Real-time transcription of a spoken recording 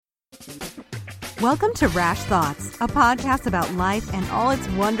Welcome to Rash Thoughts, a podcast about life and all its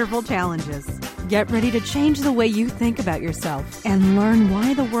wonderful challenges. Get ready to change the way you think about yourself and learn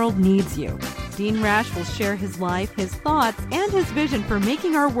why the world needs you. Dean Rash will share his life, his thoughts, and his vision for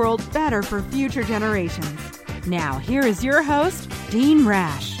making our world better for future generations. Now, here is your host, Dean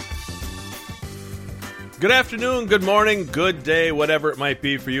Rash. Good afternoon, good morning, good day, whatever it might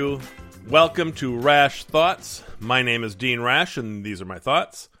be for you. Welcome to Rash Thoughts. My name is Dean Rash, and these are my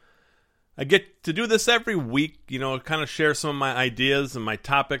thoughts. I get to do this every week, kind of share some of my ideas and my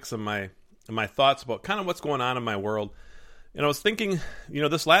topics and my thoughts about kind of what's going on in my world. And I was thinking,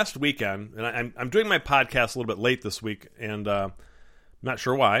 this last weekend, and I'm doing my podcast a little bit late this week, and not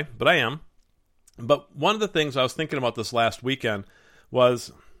sure why, but I am. But one of the things I was thinking about this last weekend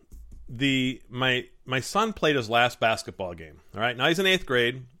was my son played his last basketball game. All right, now he's in 8th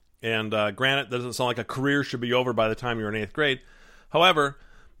grade, and granted, it doesn't sound like a career should be over by the time you're in 8th grade. However,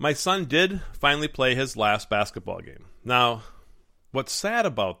 my son did finally play his last basketball game. Now, what's sad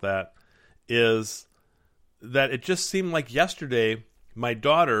about that is that it just seemed like yesterday my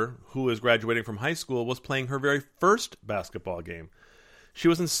daughter, who is graduating from high school, was playing her very first basketball game. She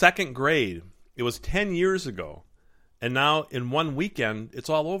was in 2nd grade. It was 10 years ago. And now, in one weekend, it's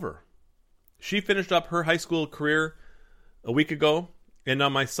all over. She finished up her high school career a week ago, and now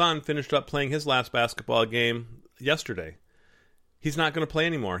my son finished up playing his last basketball game yesterday. He's not going to play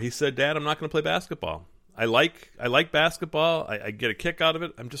anymore. He said, "Dad, I'm not going to play basketball. I like basketball. I get a kick out of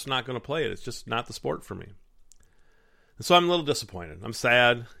it. I'm just not going to play it. It's just not the sport for me." And so I'm a little disappointed. I'm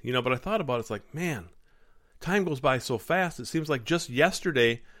sad, but I thought about it. It's like, man, time goes by so fast. It seems like just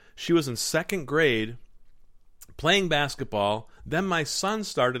yesterday she was in 2nd grade playing basketball. Then my son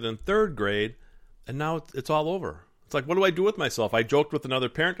started in 3rd grade, and now it's all over. It's like, what do I do with myself? I joked with another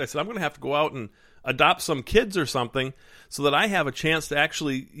parent. I said, I'm going to have to go out and adopt some kids or something so that I have a chance to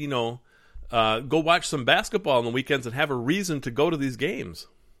actually, go watch some basketball on the weekends and have a reason to go to these games.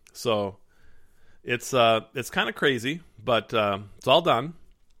 So it's kind of crazy, but it's all done.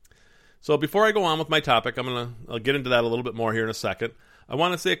 So before I go on with my topic, I'll get into that a little bit more here in a second. I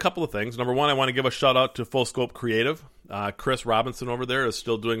want to say a couple of things. Number one, I want to give a shout out to Full Scope Creative. Chris Robinson over there is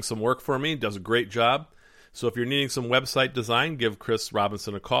still doing some work for me. Does a great job. So if you're needing some website design, give Chris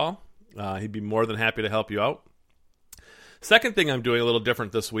Robinson a call. He'd be more than happy to help you out. Second thing I'm doing a little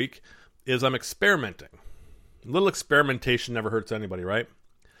different this week is I'm experimenting. A little experimentation never hurts anybody, right?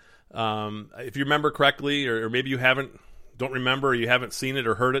 If you remember correctly, or maybe you don't remember, or you haven't seen it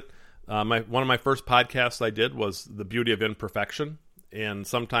or heard it, one of my first podcasts I did was The Beauty of Imperfection. And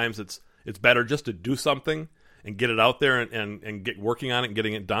sometimes it's better just to do something and get it out there and get working on it and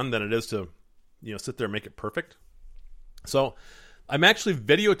getting it done than it is to sit there and make it perfect. So I'm actually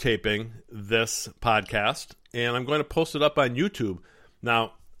videotaping this podcast, and I'm going to post it up on YouTube.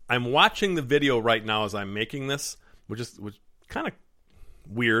 Now, I'm watching the video right now as I'm making this, which kind of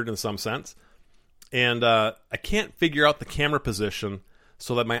weird in some sense. And I can't figure out the camera position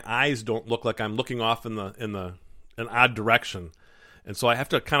so that my eyes don't look like I'm looking off in an odd direction. And so I have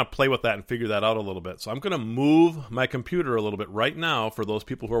to kind of play with that and figure that out a little bit. So I'm going to move my computer a little bit right now for those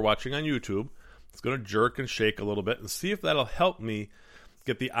people who are watching on YouTube. It's going to jerk and shake a little bit and see if that'll help me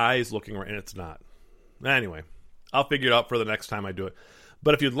get the eyes looking right. And it's not. Anyway, I'll figure it out for the next time I do it.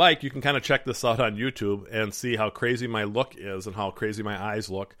 But if you'd like, you can kind of check this out on YouTube and see how crazy my look is and how crazy my eyes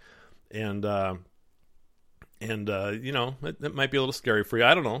look. And it might be a little scary for you.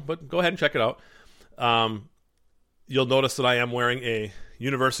 I don't know, but go ahead and check it out. You'll notice that I am wearing a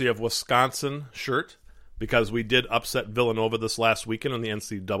University of Wisconsin shirt because we did upset Villanova this last weekend in the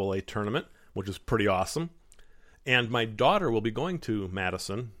NCAA tournament, which is pretty awesome. And my daughter will be going to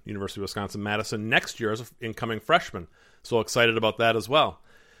Madison, University of Wisconsin-Madison, next year as an incoming freshman. So excited about that as well.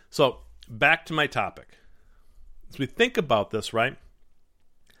 So back to my topic. As we think about this, right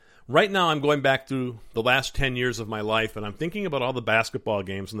now I'm going back through the last 10 years of my life, and I'm thinking about all the basketball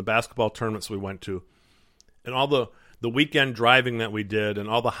games and the basketball tournaments we went to, and all the weekend driving that we did, and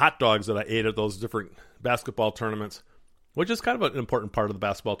all the hot dogs that I ate at those different basketball tournaments, which is kind of an important part of the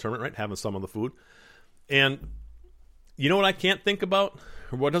basketball tournament, right? Having some of the food. And you know what I can't think about,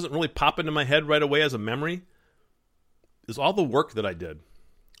 or what doesn't really pop into my head right away as a memory, is all the work that I did,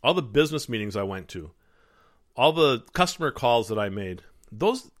 all the business meetings I went to, all the customer calls that I made.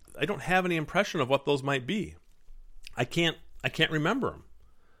 Those, I don't have any impression of what those might be. I can't remember them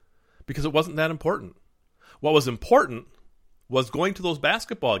because it wasn't that important. What was important was going to those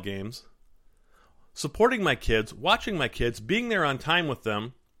basketball games, supporting my kids, watching my kids, being there on time with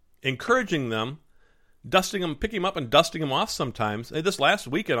them, encouraging them, dusting them, picking them up and dusting them off sometimes. And this last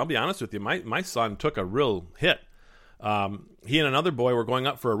weekend, I'll be honest with you, my son took a real hit. He and another boy were going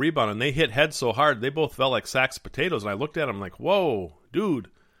up for a rebound, and they hit heads so hard, they both fell like sacks of potatoes. And I looked at him like, whoa, dude,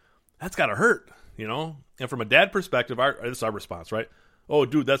 that's got to hurt, you know? And from a dad perspective, this is our response, right? Oh,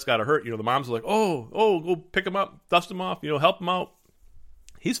 dude, that's got to hurt. You know, the moms are like, oh, go pick him up, dust him off, you know, help him out.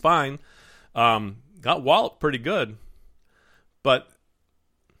 He's fine. Got walloped pretty good. But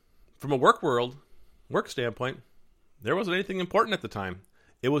from a work standpoint, there wasn't anything important at the time.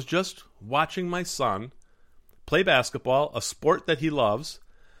 It was just watching my son play basketball, a sport that he loves,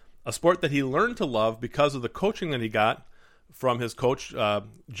 a sport that he learned to love because of the coaching that he got from his coach,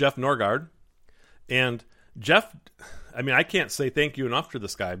 Jeff Norgard. And Jeff, I mean, I can't say thank you enough to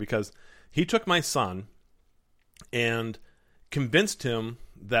this guy, because he took my son and convinced him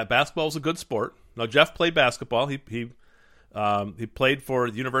that basketball was a good sport. Now, Jeff played basketball. He played for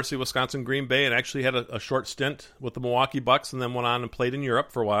the University of Wisconsin Green Bay, and actually had a short stint with the Milwaukee Bucks, and then went on and played in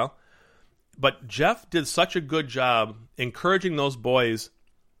Europe for a while. But Jeff did such a good job encouraging those boys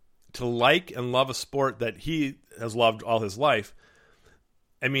to like and love a sport that he has loved all his life.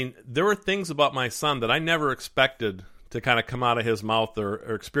 I mean, there were things about my son that I never expected to kind of come out of his mouth, or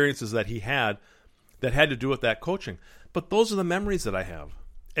experiences that he had that had to do with that coaching. But those are the memories that I have.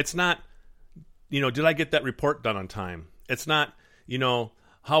 It's not, you know, did I get that report done on time? It's not, you know,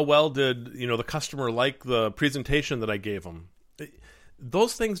 how well did, you know, the customer like the presentation that I gave them?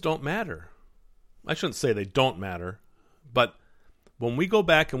 Those things don't matter. I shouldn't say they don't matter, but when we go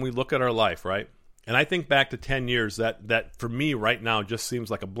back and we look at our life, right? And I think back to 10 years, that for me right now just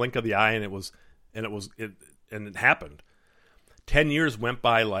seems like a blink of the eye, and it happened. 10 years went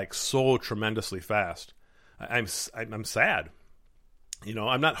by like so tremendously fast. I'm sad. You know,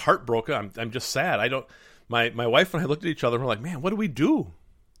 I'm not heartbroken. I'm just sad. My wife and I looked at each other and we're like, man, what do we do?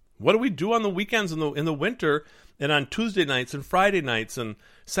 What do we do on the weekends in the winter, and on Tuesday nights and Friday nights and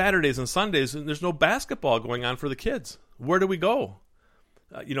Saturdays and Sundays, and there's no basketball going on for the kids? Where do we go?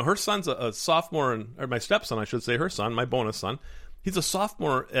 You know, her son's a sophomore, or my stepson, I should say, her son, my bonus son, he's a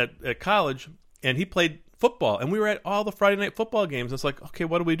sophomore at college, and he played football, and we were at all the Friday night football games. It's like, okay,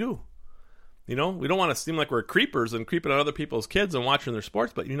 what do we do? You know, we don't want to seem like we're creepers and creeping on other people's kids and watching their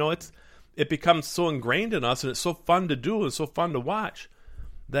sports, but, you know, it becomes so ingrained in us, and it's so fun to do and so fun to watch,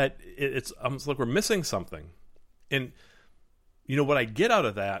 that it's almost like we're missing something. And, you know, what I get out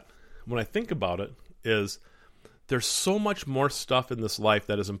of that when I think about it is there's so much more stuff in this life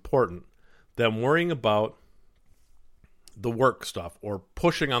that is important than worrying about the work stuff, or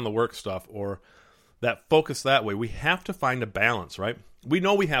pushing on the work stuff, or that focus that way. We have to find a balance, right? We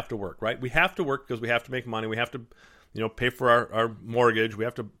know we have to work, right? We have to work because we have to make money. We have to, you know, pay for our mortgage. We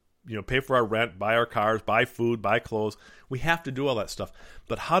have to, you know, pay for our rent, buy our cars, buy food, buy clothes. We have to do all that stuff.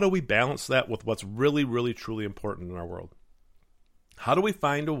 But how do we balance that with what's really, really, truly important in our world? How do we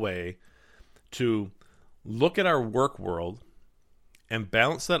find a way to look at our work world and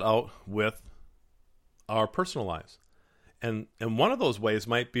balance that out with our personal lives? And one of those ways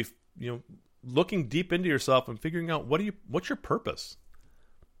might be, you know, looking deep into yourself and figuring out what's your purpose?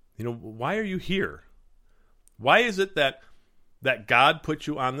 You know, why are you here? Why is it that God put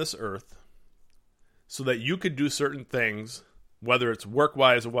you on this earth so that you could do certain things, whether it's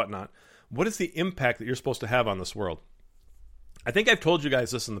work-wise or whatnot? What is the impact that you're supposed to have on this world? I think I've told you guys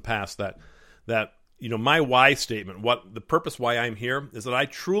this in the past, that you know, my why statement, what the purpose why I'm here, is that I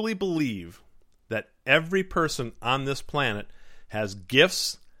truly believe that every person on this planet has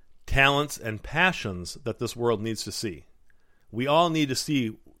gifts, talents, and passions that this world needs to see. We all need to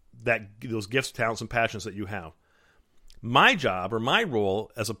see those gifts, talents, and passions that you have. My job, or my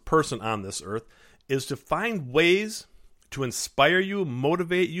role as a person on this earth, is to find ways to inspire you,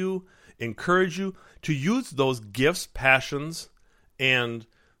 motivate you, encourage you to use those gifts, passions, and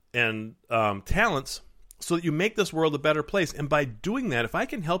talents so that you make this world a better place. And by doing that, if I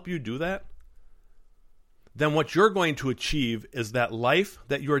can help you do that, then what you're going to achieve is that life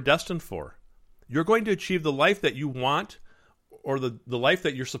that you're destined for. You're going to achieve the life that you want, or the life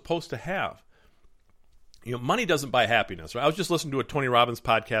that you're supposed to have. You know, money doesn't buy happiness, right? I was just listening to a Tony Robbins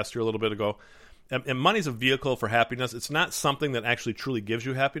podcast here a little bit ago, and money's a vehicle for happiness. It's not something that actually truly gives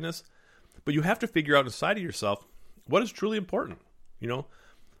you happiness, but you have to figure out inside of yourself what is truly important. You know,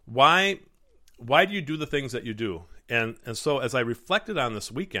 why do you do the things that you do? And so as I reflected on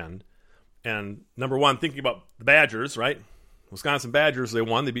this weekend, and number one, thinking about the Badgers, right? Wisconsin Badgers, they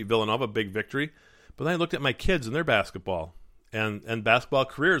won. They beat Villanova, big victory. But then I looked at my kids and their basketball and basketball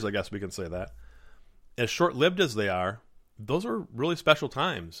careers, I guess we can say that. As short-lived as they are, those are really special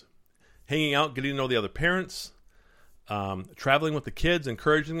times. Hanging out, getting to know the other parents, traveling with the kids,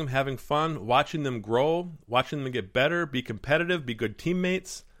 encouraging them, having fun, watching them grow, watching them get better, be competitive, be good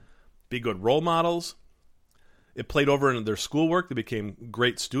teammates, be good role models. it played over into their schoolwork. They became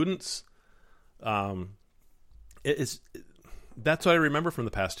great students. That's what I remember from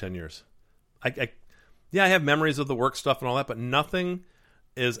the past 10 years. I have memories of the work stuff and all that, but nothing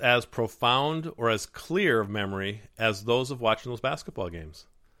is as profound or as clear of memory as those of watching those basketball games.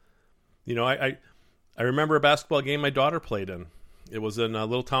 I remember a basketball game my daughter played in. It was in a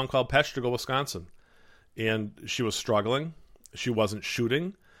little town called Peshtigo, Wisconsin. And she was struggling. She wasn't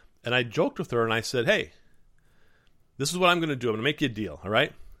shooting. And I joked with her and I said, hey, this is what I'm going to do. I'm going to make you a deal, all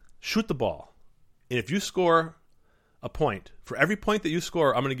right? Shoot the ball. And if you score a point, for every point that you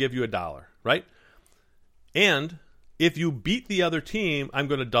score, I'm going to give you $1, right? And if you beat the other team, I'm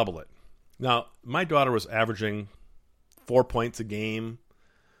going to double it. Now, my daughter was averaging 4 points a game,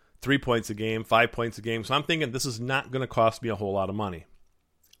 3 points a game, 5 points a game. So I'm thinking this is not going to cost me a whole lot of money.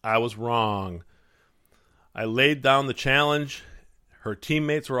 I was wrong. I laid down the challenge. Her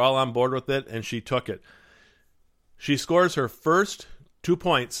teammates were all on board with it, and she took it. She scores her first 2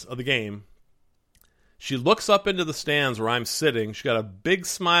 points of the game. She looks up into the stands where I'm sitting. She got a big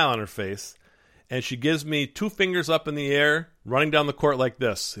smile on her face, and she gives me 2 fingers up in the air, running down the court like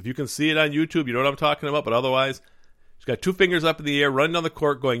this. If you can see it on YouTube, you know what I'm talking about, but otherwise, she's got 2 fingers up in the air, running down the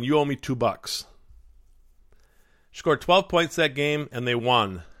court, going, you owe me $2. She scored 12 points that game, and they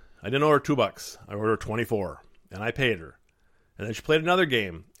won. I didn't owe her $2. I owed her 24, and I paid her. And then she played another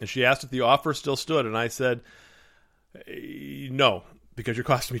game, and she asked if the offer still stood, and I said, no, because you're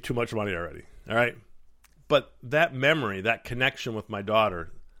costing me too much money already. All right? But that memory, that connection with my daughter,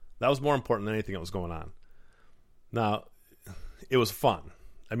 that was more important than anything that was going on. Now, it was fun.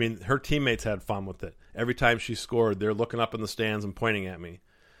 I mean, her teammates had fun with it. Every time she scored, they're looking up in the stands and pointing at me.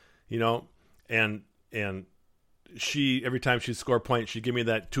 And she, every time she'd score a point, she'd give me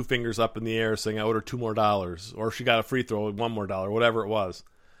that 2 fingers up in the air saying I owed her $2 more, or if she got a free throw, $1 more, whatever it was.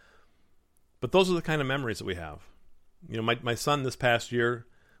 But those are the kind of memories that we have. My son this past year,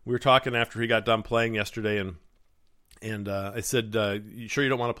 we were talking after he got done playing yesterday, and I said, you sure you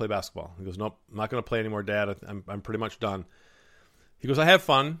don't want to play basketball? He goes, nope, I'm not going to play anymore, Dad. I'm pretty much done. He goes, I had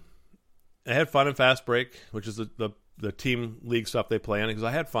fun. I had fun in Fast Break, which is the team league stuff they play in. He goes,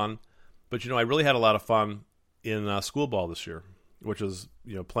 I had fun, but I really had a lot of fun in school ball this year, which is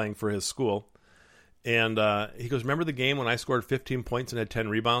playing for his school. And he goes, remember the game when I scored 15 points and had 10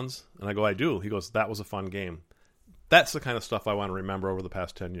 rebounds? And I go, I do. He goes, that was a fun game. That's the kind of stuff I want to remember over the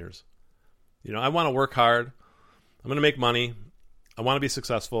past 10 years. I want to work hard. I'm going to make money. I want to be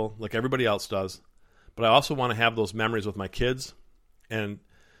successful like everybody else does. But I also want to have those memories with my kids, and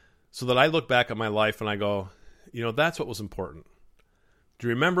so that I look back at my life and I go, that's what was important. Do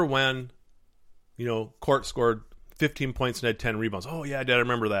you remember when, Court scored 15 points and had 10 rebounds? Oh, yeah, Dad, I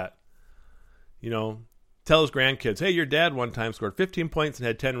remember that. Tell his grandkids, hey, your dad one time scored 15 points and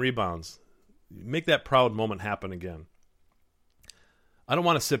had 10 rebounds. Make that proud moment happen again. I don't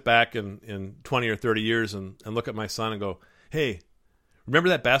want to sit back in 20 or 30 years and look at my son and go, hey, remember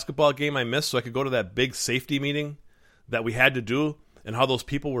that basketball game I missed so I could go to that big safety meeting that we had to do, and how those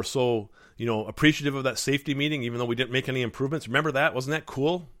people were so, appreciative of that safety meeting even though we didn't make any improvements? Remember that? Wasn't that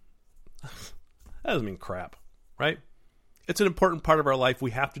cool? That doesn't mean crap, right? It's an important part of our life.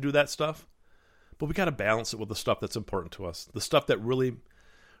 We have to do that stuff, but we got to balance it with the stuff that's important to us, the stuff that really,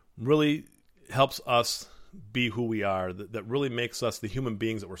 really helps us be who we are, that really makes us the human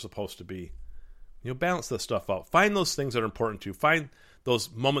beings that we're supposed to be. Balance this stuff out. Find those things that are important to you. Find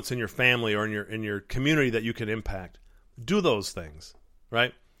those moments in your family or in your community that you can impact. Do those things,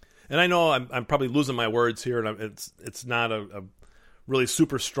 right? And I know I'm probably losing my words here, and it's not a really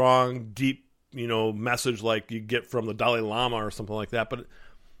super strong, deep, message like you get from the Dalai Lama or something like that. But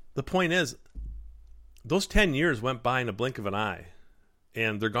the point is, those 10 years went by in a blink of an eye,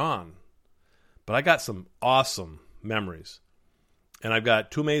 and they're gone. But I got some awesome memories. And I've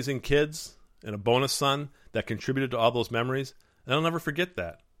got 2 amazing kids and a bonus son that contributed to all those memories. And I'll never forget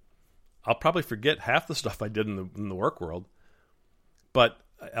that. I'll probably forget half the stuff I did in the work world. But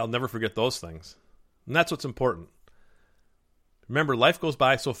I'll never forget those things. And that's what's important. Remember, life goes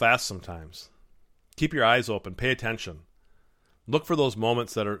by so fast sometimes. Keep your eyes open. Pay attention. Look for those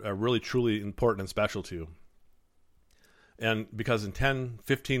moments that are really, truly important and special to you. And because in 10,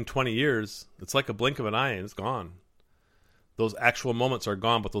 15, 20 years, it's like a blink of an eye and it's gone. Those actual moments are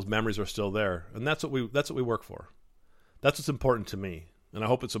gone, but those memories are still there. And that's what we work for. That's what's important to me. And I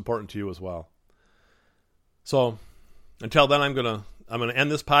hope it's important to you as well. So until then, I'm gonna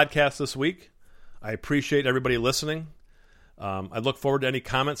end this podcast this week. I appreciate everybody listening. I look forward to any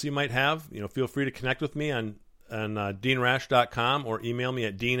comments you might have. Feel free to connect with me on deanrash.com or email me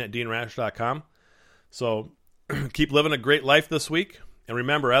at dean@deanrash.com. So keep living a great life this week. And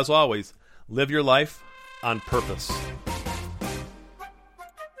remember, as always, live your life on purpose.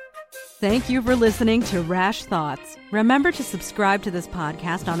 Thank you for listening to Rash Thoughts. Remember to subscribe to this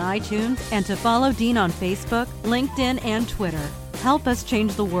podcast on iTunes and to follow Dean on Facebook, LinkedIn, and Twitter. Help us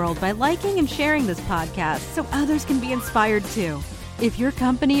change the world by liking and sharing this podcast so others can be inspired too. If your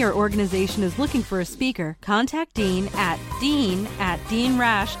company or organization is looking for a speaker, contact Dean at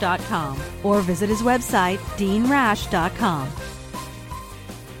dean@deanrash.com or visit his website, deanrash.com.